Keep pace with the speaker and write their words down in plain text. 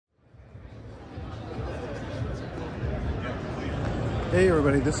Hey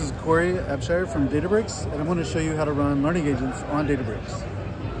everybody, this is Corey Abshire from Databricks, and I want to show you how to run learning agents on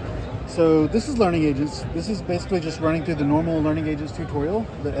Databricks. So this is learning agents. This is basically just running through the normal learning agents tutorial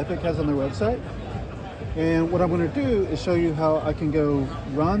that Epic has on their website. And what I'm going to do is show you how I can go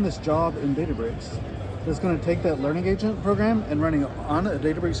run this job in Databricks. It's going to take that learning agent program and running it on a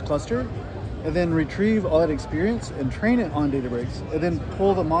Databricks cluster, and then retrieve all that experience and train it on Databricks, and then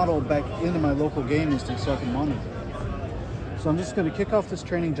pull the model back into my local game instance so I can monitor it. So I'm just going to kick off this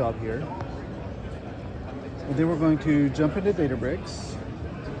training job here, and then we're going to jump into Databricks,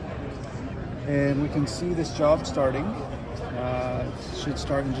 and we can see this job starting. It should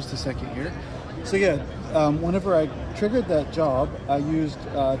start in just a second here. So yeah, whenever I triggered that job, I used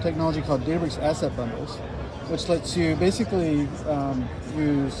technology called Databricks Asset Bundles, which lets you basically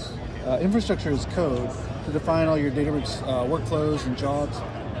use infrastructure as code to define all your Databricks workflows and jobs.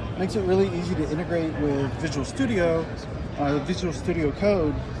 Makes it really easy to integrate with Visual Studio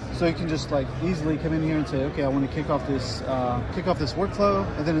Code, so you can just like easily come in here and say, okay, I want to kick off this workflow,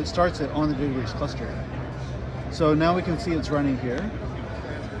 and then it starts it on the Databricks cluster. So now we can see it's running here.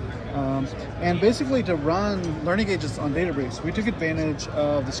 And basically, to run learning agents on Databricks, we took advantage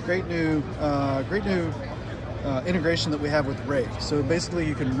of this great new integration that we have with Ray. So basically,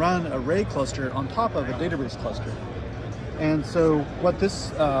 you can run a Ray cluster on top of a Databricks cluster. And so what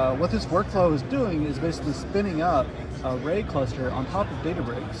this workflow is doing is basically spinning up a Ray cluster on top of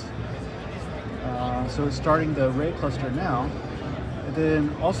Databricks. So it's starting the Ray cluster now. And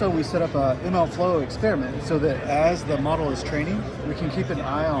then also we set up a MLflow experiment so that as the model is training, we can keep an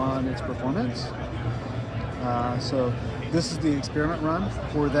eye on its performance. So this is the experiment run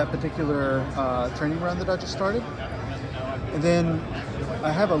for that particular training run that I just started. And then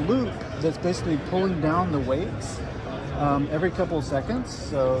I have a loop that's basically pulling down the weights every couple of seconds.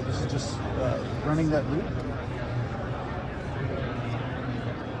 So this is just running that loop.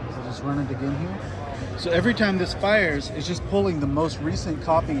 So just run it again here. So every time this fires, it's just pulling the most recent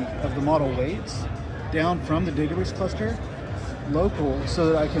copy of the model weights down from the Databricks cluster local, so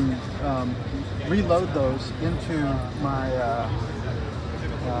that I can reload those into my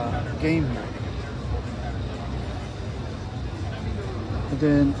game here. And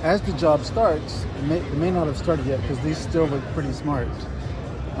then as the job starts, it may not have started yet because these still look pretty smart.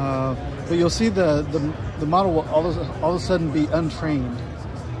 But you'll see the model will all of a sudden be untrained,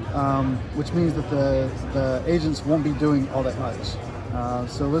 which means that the agents won't be doing all that much.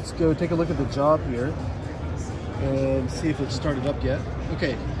 So let's go take a look at the job here and see if it's started up yet.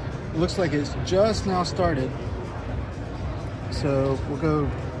 Okay, it looks like it's just now started. So we'll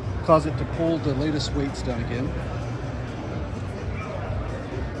go cause it to pull the latest weights down again.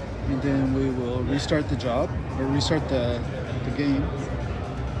 And then we will restart the job, or restart the game.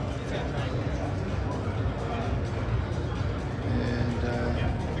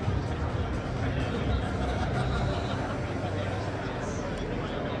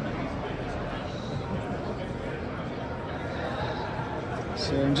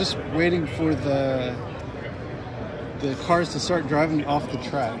 So I'm just waiting for the cars to start driving off the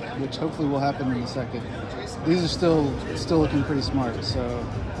track, which hopefully will happen in a second. These are still looking pretty smart, so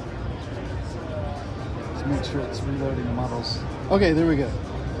let's make sure it's reloading the models. Okay, there we go.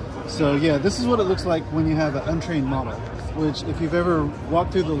 So yeah, this is what it looks like when you have an untrained model, which if you've ever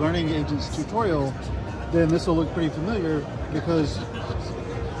walked through the learning agents tutorial, then this will look pretty familiar because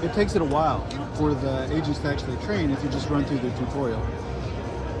it takes it a while for the agents to actually train if you just run through the tutorial.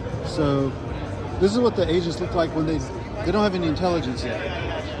 So this is what the agents look like when they don't have any intelligence yet.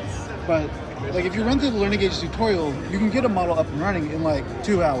 But like if you run through the learning agents tutorial, you can get a model up and running in like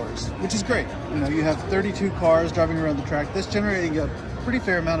 2 hours, which is great. You know, you have 32 cars driving around the track. That's generating a pretty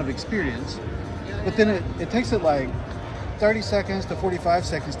fair amount of experience. But then it takes it like 30 seconds to 45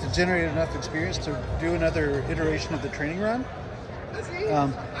 seconds to generate enough experience to do another iteration of the training run.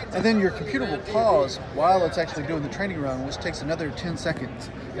 And then your computer will pause while it's actually doing the training run, which takes another 10 seconds.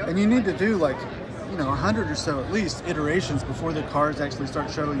 And you need to do like, 100 or so at least iterations before the cars actually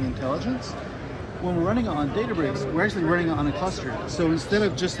start showing intelligence. When we're running it on Databricks, we're actually running it on a cluster. So instead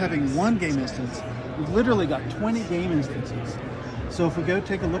of just having one game instance, we've literally got 20 game instances. So if we go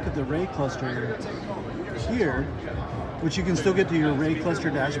take a look at the Ray cluster here, which you can still get to your Ray cluster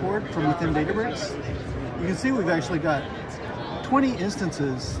dashboard from within Databricks, you can see we've actually got 20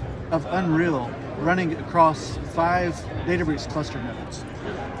 instances of Unreal running across 5 Databricks cluster nodes.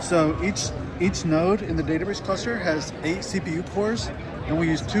 So each node in the Databricks cluster has 8 CPU cores, and we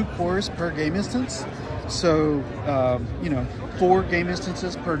use 2 cores per game instance. So 4 game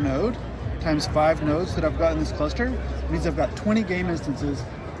instances per node times 5 nodes that I've got in this cluster means I've got 20 game instances.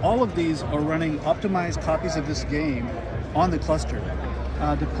 All of these are running optimized copies of this game on the cluster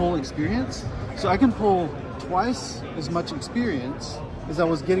to pull experience. So I can pull twice as much experience as I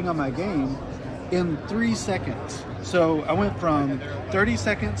was getting on my game in 3 seconds. So I went from 30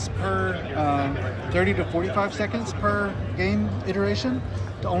 seconds per 30 to 45 seconds per game iteration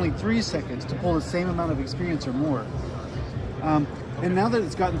to only 3 seconds to pull the same amount of experience or more. And now that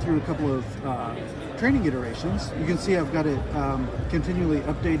it's gotten through a couple of training iterations, you can see I've got it continually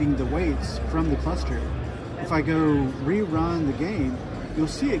updating the weights from the cluster. If I go rerun the game, you'll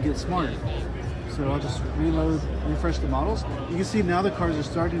see it get smarter. So I'll just reload, refresh the models. You can see now the cars are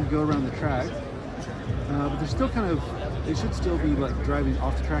starting to go around the track, but they're still kind of, they should still be like driving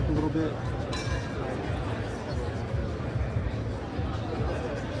off the track a little bit.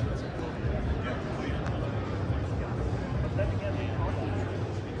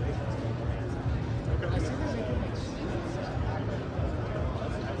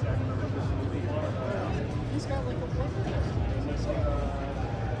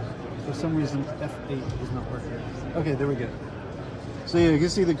 For some reason, F8 is not working. Okay, there we go. So yeah, you can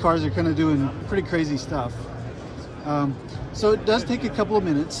see the cars are kind of doing pretty crazy stuff. So it does take a couple of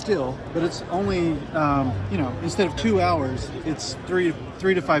minutes still, but it's only, you know, instead of 2 hours, it's three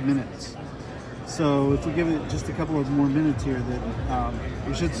to 5 minutes. So if we give it just a couple of more minutes here, then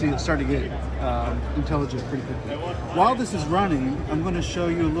you should see it start to get intelligent pretty quickly. While this is running, I'm going to show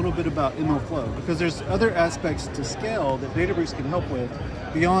you a little bit about MLflow, because there's other aspects to scale that Databricks can help with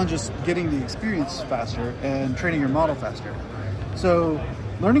beyond just getting the experience faster and training your model faster. So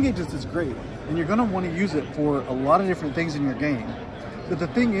learning agents is great, and you're going to want to use it for a lot of different things in your game. But the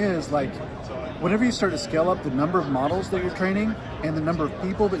thing is, like, whenever you start to scale up the number of models that you're training and the number of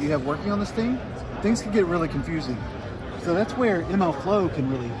people that you have working on this thing, things can get really confusing. So that's where MLflow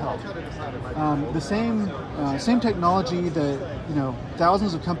can really help. The same technology that, you know,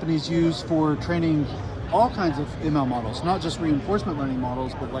 thousands of companies use for training all kinds of ML models, not just reinforcement learning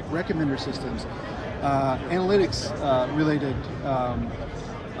models, but like recommender systems, analytics related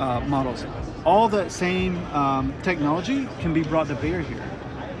models. All that same technology can be brought to bear here.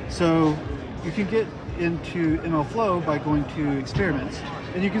 So you can get into MLflow by going to experiments.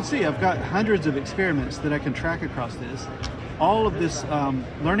 And you can see I've got hundreds of experiments that I can track across this. All of this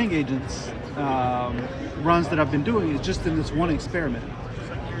learning agents runs that I've been doing is just in this one experiment.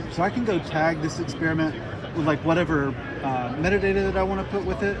 So I can go tag this experiment with like whatever metadata that I want to put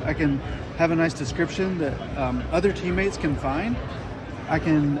with it. I can have a nice description that other teammates can find. I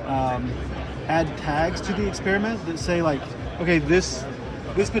can add tags to the experiment that say like, okay, this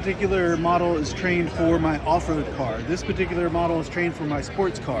particular model is trained for my off-road car. This particular model is trained for my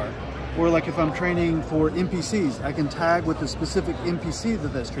sports car. Or like if I'm training for NPCs, I can tag with the specific NPC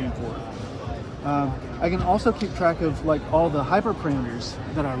that's trained for. I can also keep track of like all the hyperparameters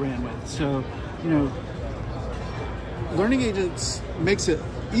that I ran with. So, you know, learning agents makes it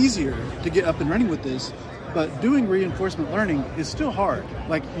easier to get up and running with this, but doing reinforcement learning is still hard.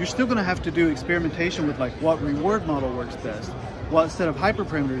 Like, you're still gonna have to do experimentation with like what reward model works best. What set of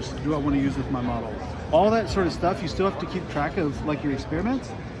hyperparameters do I want to use with my model? All that sort of stuff, you still have to keep track of like your experiments.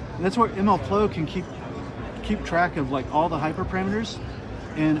 And that's where MLflow can keep track of like all the hyperparameters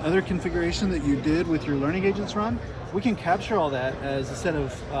and other configuration that you did with your learning agents run. We can capture all that as a set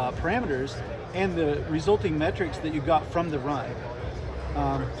of parameters and the resulting metrics that you got from the run.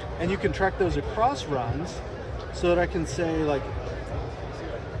 And you can track those across runs so that I can say like,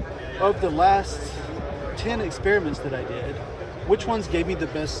 of the last 10 experiments that I did, which ones gave me the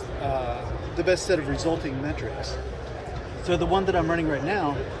best set of resulting metrics. So the one that I'm running right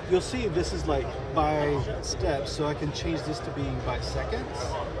now, you'll see this is like by steps, so I can change this to being by seconds.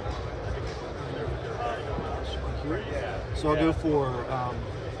 Here. So I'll go for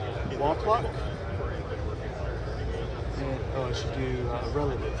wall clock. And, oh, I should do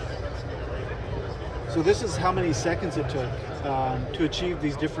relative. So this is how many seconds it took to achieve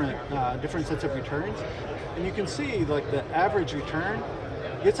these different sets of returns. And you can see like the average return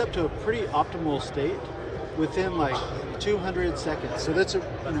gets up to a pretty optimal state within like 200 seconds. So that's a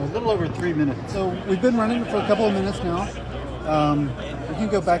little over 3 minutes. So we've been running for a couple of minutes now. We can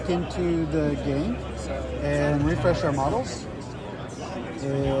go back into the game and refresh our models.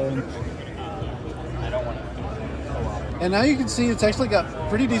 And now you can see it's actually got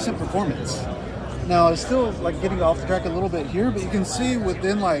pretty decent performance. Now it's still like getting off the track a little bit here, but you can see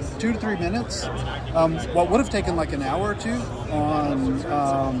within like 2 to 3 minutes, what would have taken like an hour or two on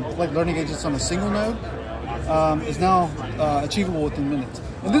like learning agents on a single node is now achievable within minutes.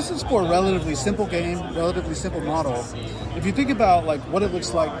 And this is for a relatively simple game, relatively simple model. If you think about like what it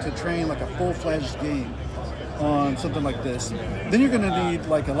looks like to train like a full-fledged game on something like this, then you're going to need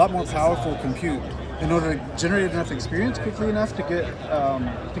like a lot more powerful compute in order to generate enough experience quickly enough to get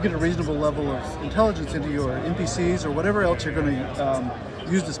a reasonable level of intelligence into your NPCs or whatever else you're going to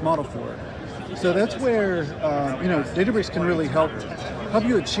use this model for. So that's where Databricks can really help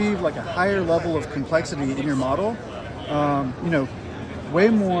you achieve like a higher level of complexity in your model. Way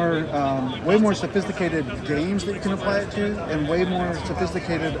more sophisticated games that you can apply it to, and way more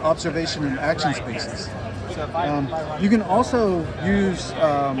sophisticated observation and action spaces. You can also use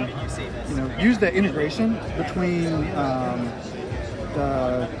use that integration between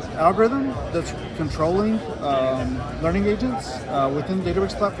the algorithm that's controlling learning agents within the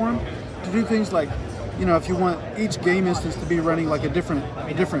Databricks platform to do things like, if you want each game instance to be running like a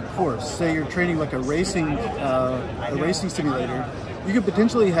different course, say you're training like a racing simulator, you could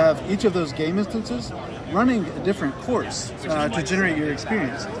potentially have each of those game instances running a different course to generate your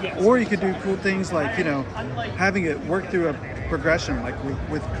experience. Or you could do cool things like, having it work through a progression, like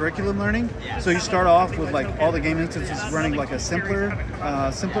with curriculum learning. So you start off with like all the game instances running like a simpler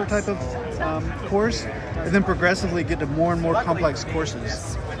type of course, and then progressively get to more and more complex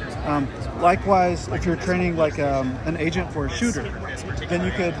courses. Likewise, if you're training like an agent for a shooter, then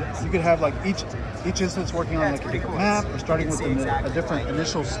you could have like each instance working on like a different map or starting with a different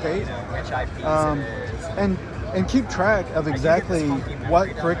initial state, and keep track of exactly what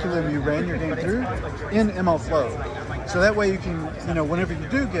curriculum you ran your game through in MLflow. So that way you can, whenever you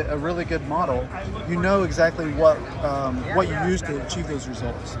do get a really good model, you know exactly what you used to achieve those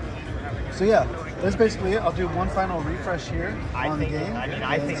results. So yeah, that's basically it. I'll do one final refresh here on the game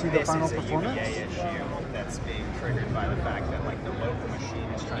and see the final performance. That's being triggered by the fact that like the local machine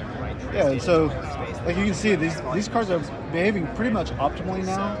is trying to write. Yeah, and so like you can see, these cards are behaving pretty much optimally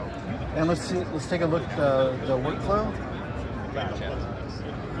now. And let's take a look at the workflow. Gotcha.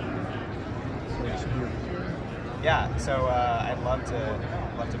 Yeah, so I'd love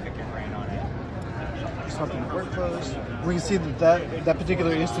to pick your brain on it. Just talking workflows. We can see that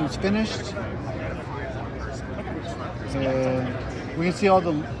particular instance finished. And we can see all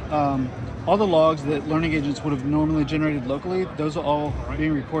the logs that learning agents would have normally generated locally. Those are all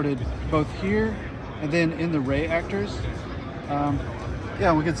being recorded both here and then in the Ray actors.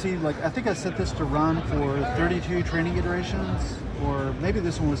 Yeah, we can see, like, I think I set this to run for 32 training iterations, or maybe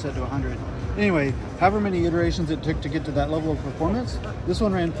this one was set to 100. Anyway, however many iterations it took to get to that level of performance, this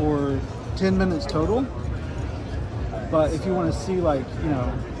one ran for 10 minutes total. But if you want to see, like,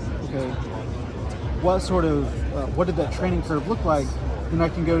 okay, what did that training curve look like, then I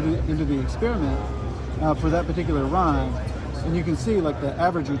can go into the experiment for that particular run, and you can see, like, the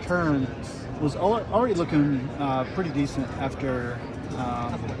average return was already looking pretty decent after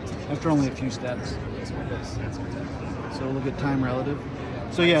only a few steps. So we'll look at time relative.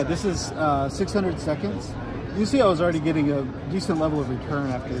 So yeah, this is 600 seconds. You see I was already getting a decent level of return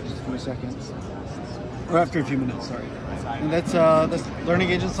after just a few seconds. Or after a few minutes, sorry. And that's Learning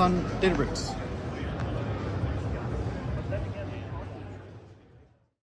Agents on Databricks.